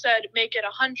 110. They said make it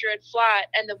 100 flat,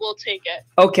 and then we'll take it.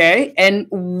 Okay. And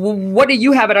what do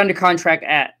you have it under contract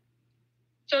at?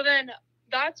 So then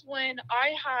that's when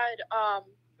I had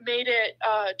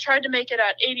tried to make it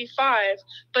at 85.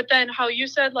 But then how you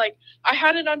said, like, I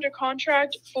had it under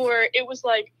contract for, it was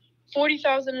like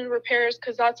 40,000 in repairs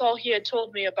because that's all he had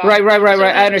told me about. Right.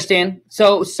 I understand.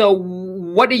 So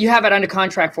what do you have it under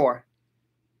contract for?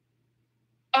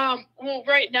 Well,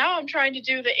 right now I'm trying to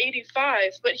do the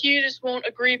 85, but he just won't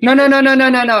agree. No.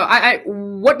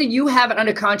 What did you have it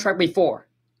under contract before?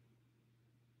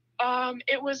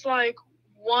 It was like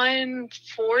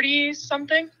 140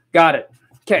 something. Got it.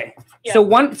 Okay. Yeah. So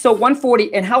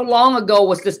 140. And how long ago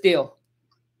was this deal?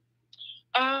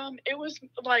 It was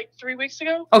like 3 weeks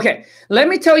ago. Okay. Let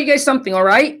me tell you guys something. All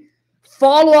right.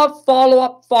 Follow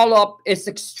up is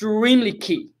extremely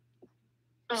key.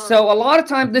 So a lot of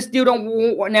times this deal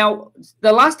don't. Now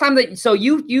the last time that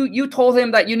you told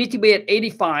him that you need to be at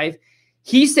 85,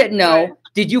 he said no. Right.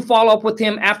 Did you follow up with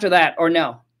him after that or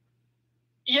no?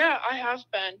 Yeah, I have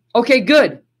been. Okay,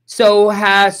 good. So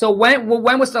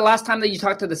when was the last time that you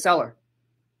talked to the seller?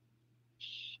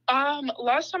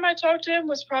 Last time I talked to him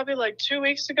was probably like 2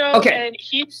 weeks ago. Okay. And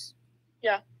he's,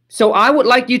 yeah. So I would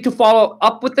like you to follow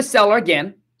up with the seller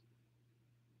again.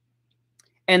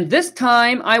 And this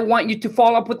time I want you to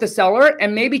follow up with the seller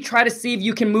and maybe try to see if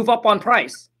you can move up on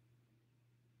price.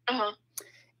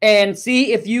 And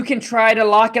see if you can try to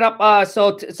lock it up.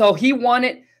 So he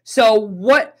wanted, so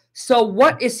what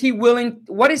is he willing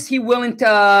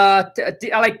to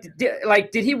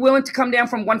did he willing to come down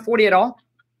from 140 at all?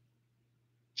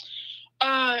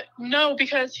 No,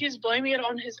 because he's blaming it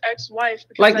on his ex-wife.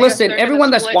 Like, listen,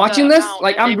 everyone that's watching this,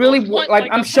 like, I'm really, like,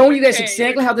 I'm showing you guys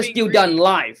exactly how this deal done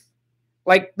live.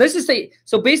 Like, this is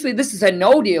so basically this is a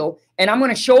no deal, and I'm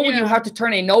going to show you how to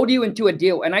turn a no deal into a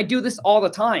deal, and I do this all the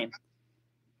time.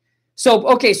 So,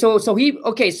 okay, so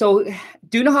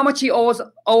do you know how much he owe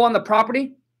on the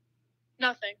property?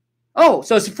 Nothing. Oh,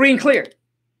 so it's free and clear.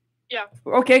 Yeah.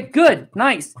 Okay, good.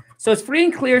 Nice. So it's free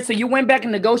and clear. So you went back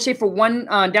and negotiated for one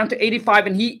down to 85,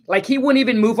 and he wouldn't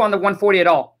even move on the 140 at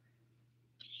all.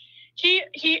 He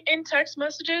in text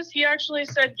messages, he actually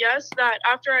said yes, that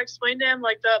after I explained to him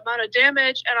like the amount of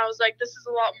damage, and I was like, this is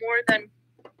a lot more than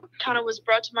kind of was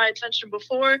brought to my attention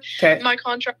before. Okay. My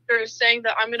contractor is saying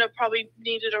that I'm going to probably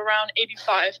need it around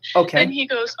 85. Okay. And he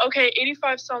goes, okay,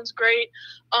 85 sounds great.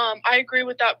 I agree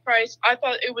with that price. I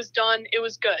thought it was done. It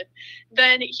was good.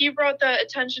 Then he brought the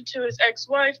attention to his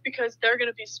ex-wife because they're going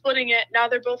to be splitting it. Now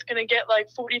they're both going to get like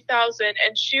 40,000,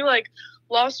 and she like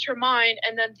lost her mind,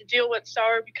 and then the deal went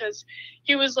sour because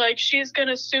he was like, she's going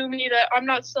to sue me that I'm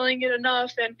not selling it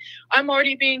enough, and I'm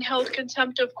already being held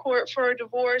contempt of court for a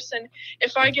divorce, and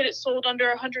if I get it sold under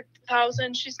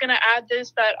 100,000, she's going to add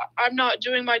this, that I'm not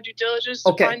doing my due diligence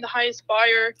to find the highest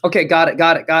buyer. Okay, got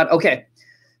it. Okay.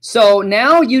 So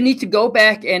now you need to go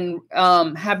back and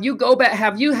have you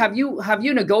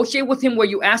negotiated with him where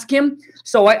you ask him?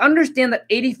 So I understand that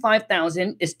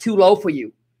 85,000 is too low for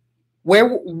you. Where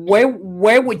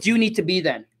would you need to be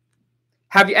then?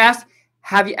 Have you asked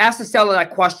the seller that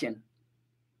question?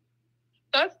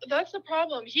 That's the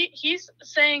problem. He's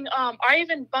saying I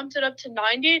even bumped it up to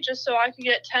 90 just so I could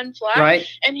get 10 flat. Right.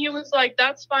 And he was like,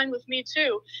 that's fine with me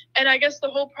too. And I guess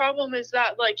the whole problem is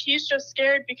that like he's just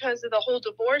scared because of the whole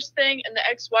divorce thing, and the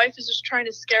ex-wife is just trying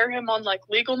to scare him on like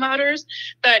legal matters,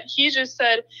 that he just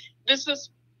said, this is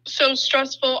so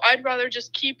stressful, I'd rather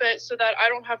just keep it so that I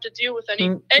don't have to deal with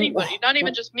anybody, not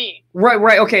even just me.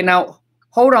 Right. Okay, now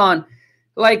hold on.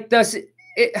 Like,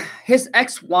 his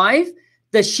ex-wife,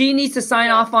 does she need to sign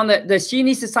off on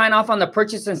the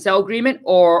purchase and sale agreement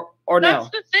or no? That's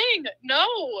the thing. No,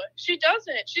 she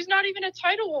doesn't. She's not even a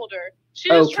title holder.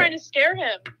 She's just trying to scare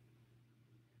him.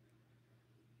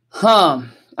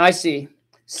 I see.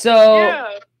 So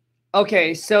yeah.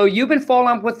 Okay, so you've been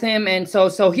following up with him, and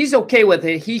so he's okay with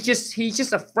it. He's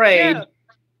just afraid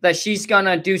that she's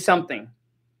gonna do something.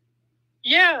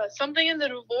 Yeah, something in the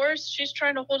divorce. She's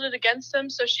trying to hold it against him,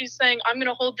 so she's saying, I'm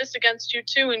gonna hold this against you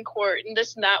too in court, and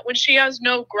this and that, when she has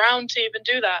no ground to even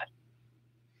do that.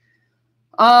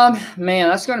 Man,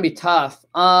 that's gonna be tough.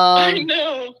 I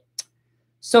know.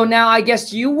 So now I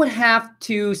guess you would have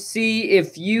to see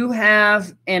if you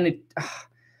have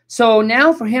so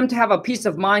now for him to have a peace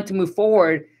of mind to move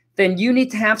forward, then you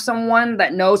need to have someone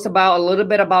that knows a little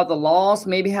bit about the laws,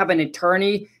 maybe have an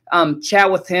attorney chat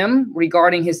with him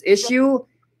regarding his issue,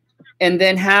 and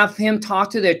then have him talk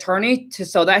to the attorney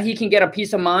so that he can get a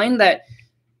peace of mind that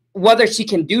whether she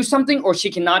can do something or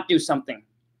she cannot do something.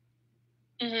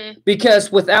 Mm-hmm.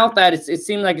 Because without that, it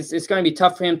seems like it's going to be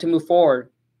tough for him to move forward.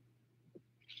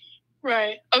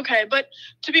 Right. Okay. But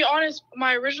to be honest,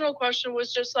 my original question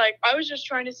was just like, I was just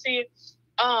trying to see,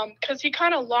 because he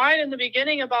kind of lied in the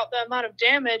beginning about the amount of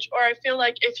damage, or I feel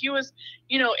like if he was,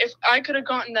 if I could have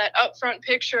gotten that upfront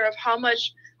picture of how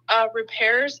much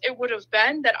repairs it would have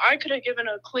been, that I could have given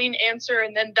a clean answer,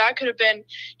 and then that could have been,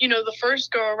 the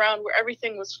first go around where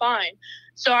everything was fine.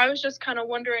 So I was just kind of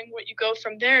wondering what you go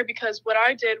from there, because what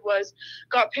I did was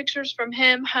got pictures from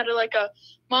him, had like a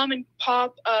mom and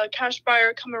pop cash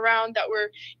buyer come around that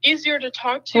were easier to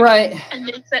talk to. Right. And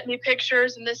they sent me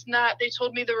pictures and this and that. They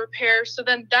told me the repair. So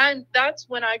then that's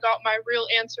when I got my real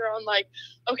answer on like,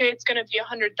 okay, it's going to be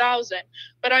 $100,000.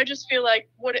 But I just feel like,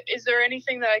 what is there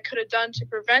anything that I could have done to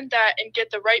prevent that and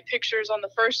get the right pictures on the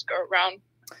first go around?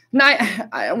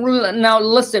 Now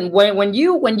listen, when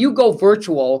you go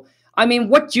virtual, I mean,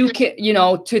 what you can, you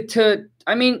know, to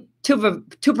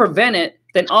prevent it,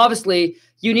 then obviously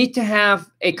you need to have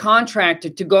a contractor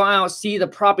to go out, see the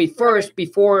property first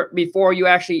before you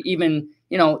actually even,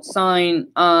 you know, sign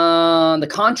the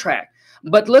contract.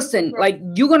 But listen, like,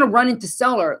 you're going to run into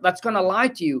seller that's going to lie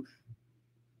to you.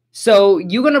 So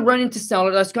you're going to run into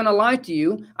seller that's going to lie to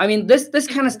you. I mean, this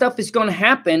kind of stuff is going to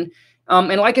happen.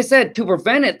 And like I said, to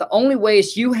prevent it, the only way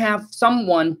is you have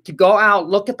someone to go out,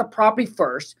 look at the property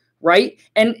first, right?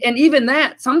 And even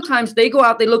that, sometimes they go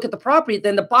out, they look at the property,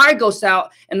 then the buyer goes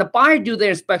out and the buyer do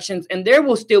their inspections, and there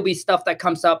will still be stuff that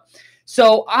comes up.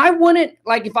 So I wouldn't,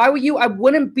 like, if I were you, I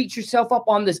wouldn't beat yourself up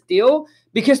on this deal,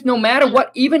 because no matter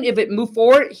what, even if it moved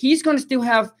forward, he's going to still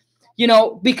have, you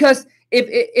know, because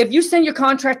if you send your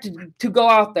contractor to go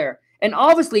out there, and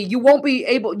obviously you won't be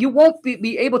able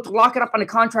to lock it up on a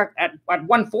contract at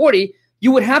 140.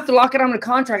 You would have to lock it on a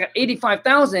contract at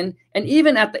 85,000, and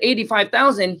even at the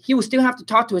 85,000, he would still have to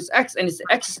talk to his ex, and his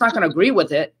ex is not going to agree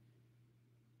with it.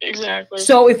 Exactly.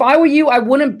 So if I were you, I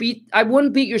wouldn't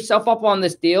beat yourself up on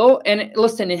this deal. And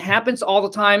listen, it happens all the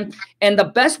time. And the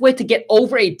best way to get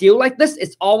over a deal like this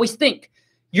is always think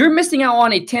you're missing out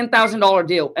on a $10,000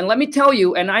 deal. And let me tell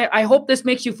you, and I hope this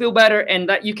makes you feel better and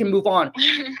that you can move on.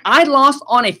 I lost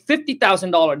on a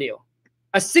 $50,000 deal,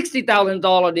 a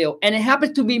 $60,000 deal. And it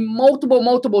happens to be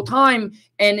multiple times.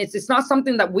 And it's not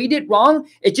something that we did wrong.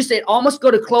 It almost go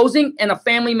to closing and a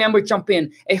family member jump in,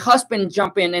 a husband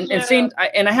jump in, and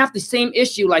I have the same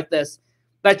issue like this,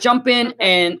 that jump in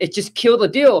and it just kill the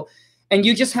deal. And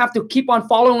you just have to keep on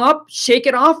following up, shake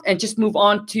it off, and just move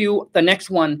on to the next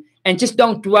one. And just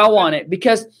don't dwell on it,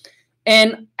 because,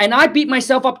 and I beat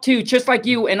myself up too, just like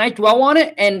you, and I dwell on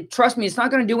it, and trust me, it's not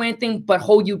going to do anything but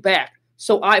hold you back.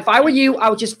 So if I were you, I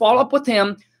would just follow up with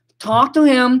him, talk to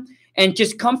him, and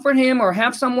just comfort him, or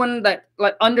have someone that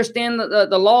like understand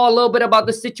the law a little bit about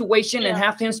the situation, and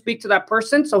have him speak to that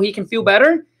person so he can feel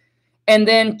better, and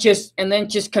then just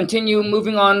continue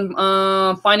moving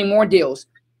on, finding more deals.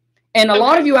 And a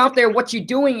lot of you out there, what you're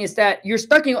doing is that you're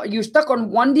stuck on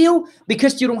one deal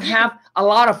because you don't have a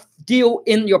lot of deal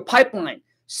in your pipeline.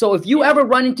 So if you ever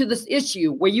run into this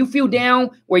issue where you feel down,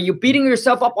 where you're beating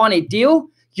yourself up on a deal,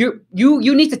 you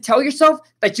need to tell yourself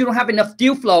that you don't have enough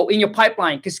deal flow in your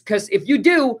pipeline. Because if you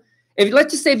do,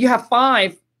 let's just say if you have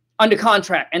 5 under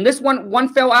contract and this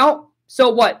one fell out, so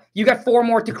what? You got 4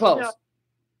 more to close. Yeah.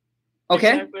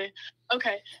 Okay. Exactly.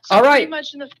 Okay. So all right. Pretty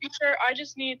much in the future, I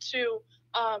just need to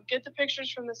get the pictures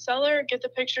from the seller, get the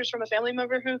pictures from a family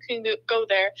member who can go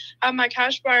there, have my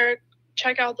cash buyer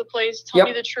check out the place, tell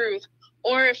me the truth.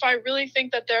 Or if I really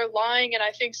think that they're lying and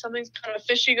I think something's kind of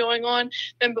fishy going on,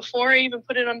 then before I even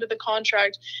put it under the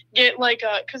contract, get like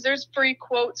because there's free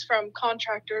quotes from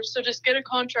contractors. So just get a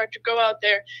contractor, go out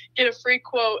there, get a free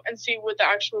quote, and see what the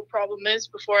actual problem is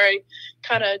before I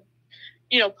kind of,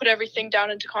 put everything down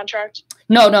into contract.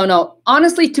 No.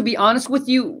 Honestly, to be honest with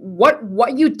you,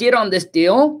 what you did on this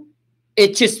deal,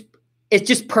 it's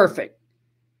just perfect.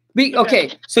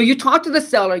 Okay, so you talk to the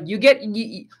seller, you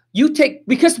take,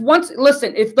 because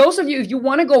listen, if you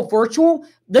want to go virtual,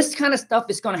 this kind of stuff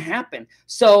is going to happen.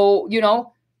 So,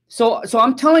 so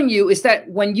I'm telling you is that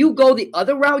when you go the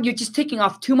other route, you're just taking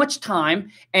off too much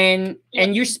time and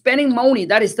you're spending money.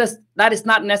 That is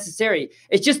not necessary.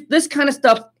 It's just this kind of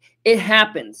stuff. It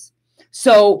happens.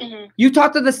 So you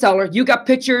talk to the seller, you got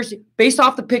pictures, based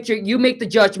off the picture, you make the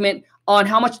judgment on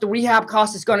how much the rehab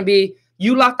cost is going to be.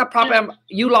 You lock the property,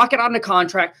 you lock it on the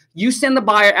contract, you send the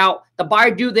buyer out, the buyer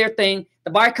do their thing,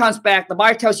 the buyer comes back, the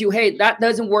buyer tells you, hey, that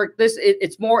doesn't work,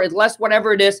 it's more, it's less,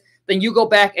 whatever it is, then you go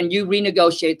back and you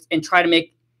renegotiate and try to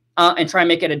make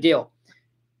it a deal.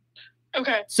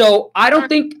 Okay. So I don't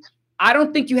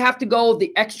think you have to go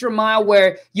the extra mile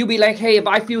where you be like, hey, if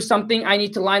I feel something, I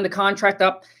need to line the contract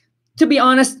up. To be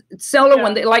honest, seller,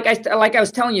 when they, like I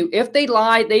was telling you, if they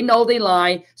lie, they know they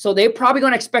lie. So they're probably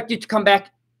going to expect you to come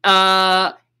back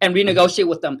and renegotiate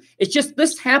with them. It's just,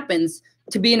 this happens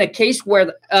to be in a case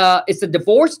where it's a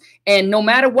divorce. And no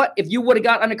matter what, if you would have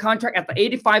got under contract at the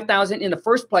 85,000 in the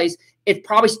first place, it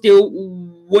probably still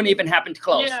wouldn't even happen to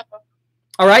close. Yeah.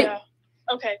 All right. Yeah.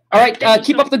 Okay. All right.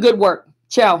 Keep up the good work.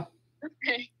 Ciao.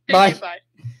 Okay. Bye. Bye.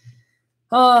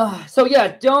 So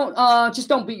yeah, don't just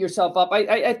don't beat yourself up.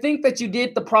 I think that you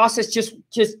did the process just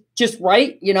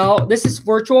right. You know, this is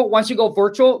virtual. Once you go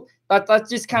virtual, that's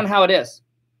just kind of how it is.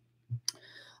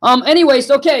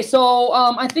 Anyways, okay, so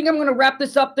I think I'm gonna wrap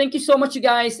this up. Thank you so much, you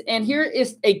guys. And here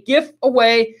is a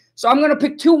giveaway. So I'm gonna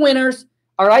pick 2 winners.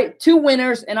 All right, 2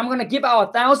 winners, and I'm gonna give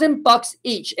out $1,000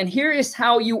 each. And here is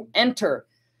how you enter.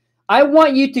 I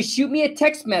want you to shoot me a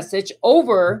text message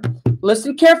over.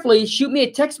 Listen carefully. Shoot me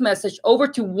a text message over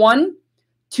to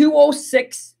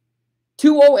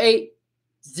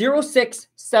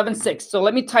 1-206-208-0676. So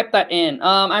let me type that in.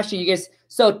 Actually, you guys.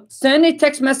 So send a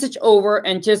text message over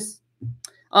and just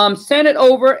send it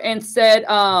over and said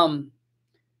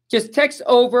just text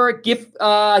over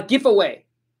giveaway.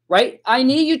 Right? I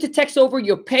need you to text over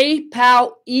your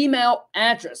PayPal email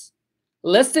address.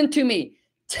 Listen to me.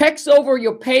 Text over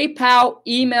your PayPal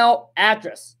email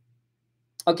address.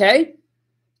 Okay?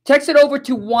 Text it over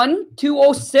to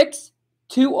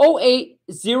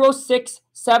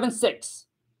 1-206-208-0676.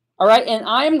 All right? And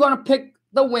I am going to pick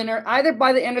the winner either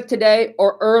by the end of today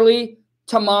or early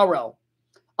tomorrow.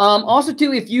 Also,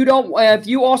 too, if you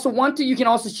also want to, you can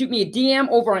also shoot me a DM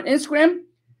over on Instagram.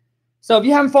 So if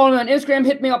you haven't followed me on Instagram,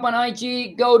 hit me up on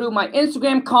IG. Go to my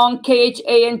Instagram, Khang,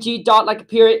 KHANG,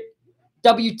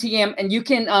 WTM, and you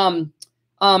can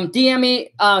DM me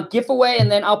giveaway,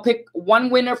 and then I'll pick 1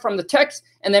 winner from the text,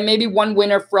 and then maybe 1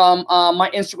 winner from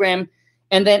my Instagram,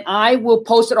 and then I will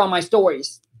post it on my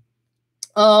stories.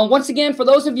 Once again, for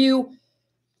those of you,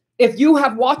 if you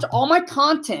have watched all my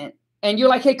content and you're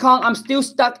like, hey, Khang, I'm still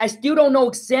stuck. I still don't know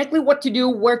exactly what to do,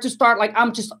 where to start. Like,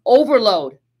 I'm just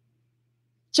overload.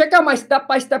 Check out my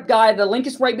step-by-step guide. The link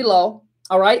is right below.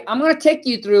 All right. I'm going to take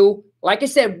you through, like I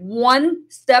said, 1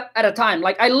 step at a time.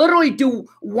 Like, I literally do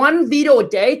 1 video a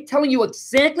day telling you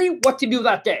exactly what to do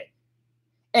that day.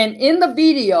 And in the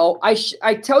video, I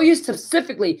tell you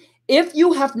specifically, if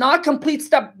you have not completed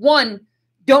step 1,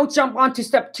 don't jump on to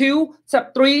step 2,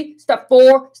 step 3, step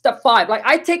 4, step 5. Like,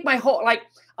 I take my whole, like,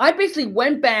 I basically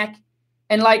went back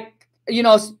and, like, you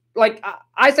know, like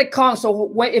I said, Khang,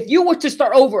 so if you were to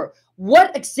start over,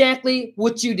 what exactly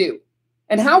would you do?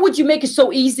 And how would you make it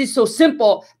so easy, so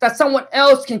simple that someone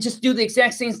else can just do the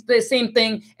exact same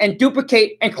thing and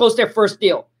duplicate and close their first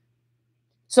deal?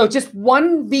 So just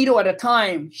 1 video at a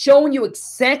time, showing you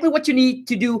exactly what you need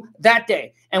to do that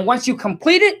day. And once you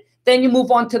complete it, then you move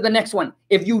on to the next one.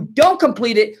 If you don't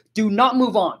complete it, do not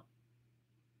move on.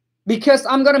 Because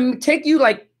I'm going to take you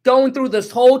like going through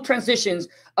this whole transitions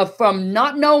of from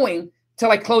not knowing to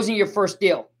like closing your first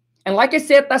deal. And like I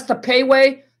said, that's the pay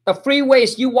way. The free way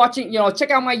is you watching, you know,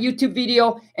 check out my YouTube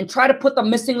video and try to put the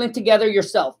missing link together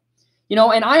yourself. You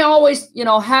know, and I always, you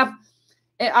know, I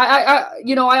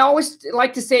always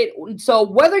like to say, so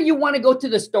whether you want to go to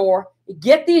the store,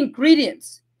 get the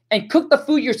ingredients and cook the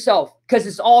food yourself because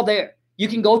it's all there. You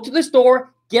can go to the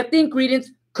store, get the ingredients,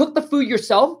 cook the food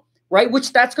yourself, right?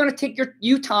 Which that's going to take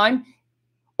you time.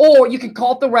 Or you can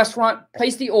call up the restaurant,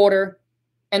 place the order,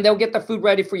 and they'll get the food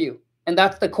ready for you. And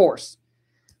that's the course.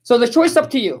 So the choice is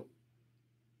up to you.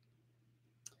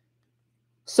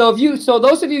 So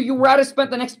those of you, you rather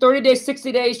spend the next 30 days,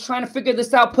 60 days trying to figure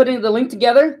this out, putting the link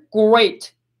together,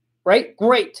 great, right?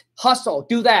 Great. Hustle,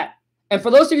 do that. And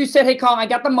for those of you who said, hey, Khang, I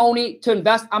got the money to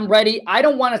invest. I'm ready. I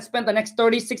don't want to spend the next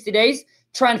 30, 60 days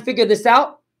trying to figure this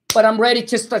out, but I'm ready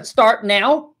to start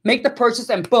now, make the purchase,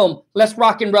 and boom, let's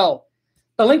rock and roll.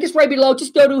 The link is right below.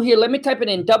 Just go to here. Let me type it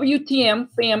in,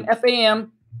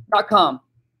 WTMFAM.com.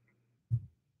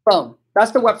 Boom.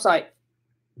 That's the website.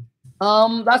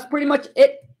 That's pretty much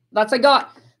it. That's I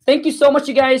got. Thank you so much,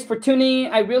 you guys, for tuning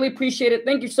in. I really appreciate it.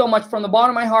 Thank you so much from the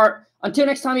bottom of my heart. Until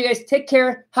next time, you guys, take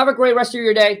care. Have a great rest of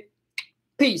your day.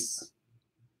 Peace.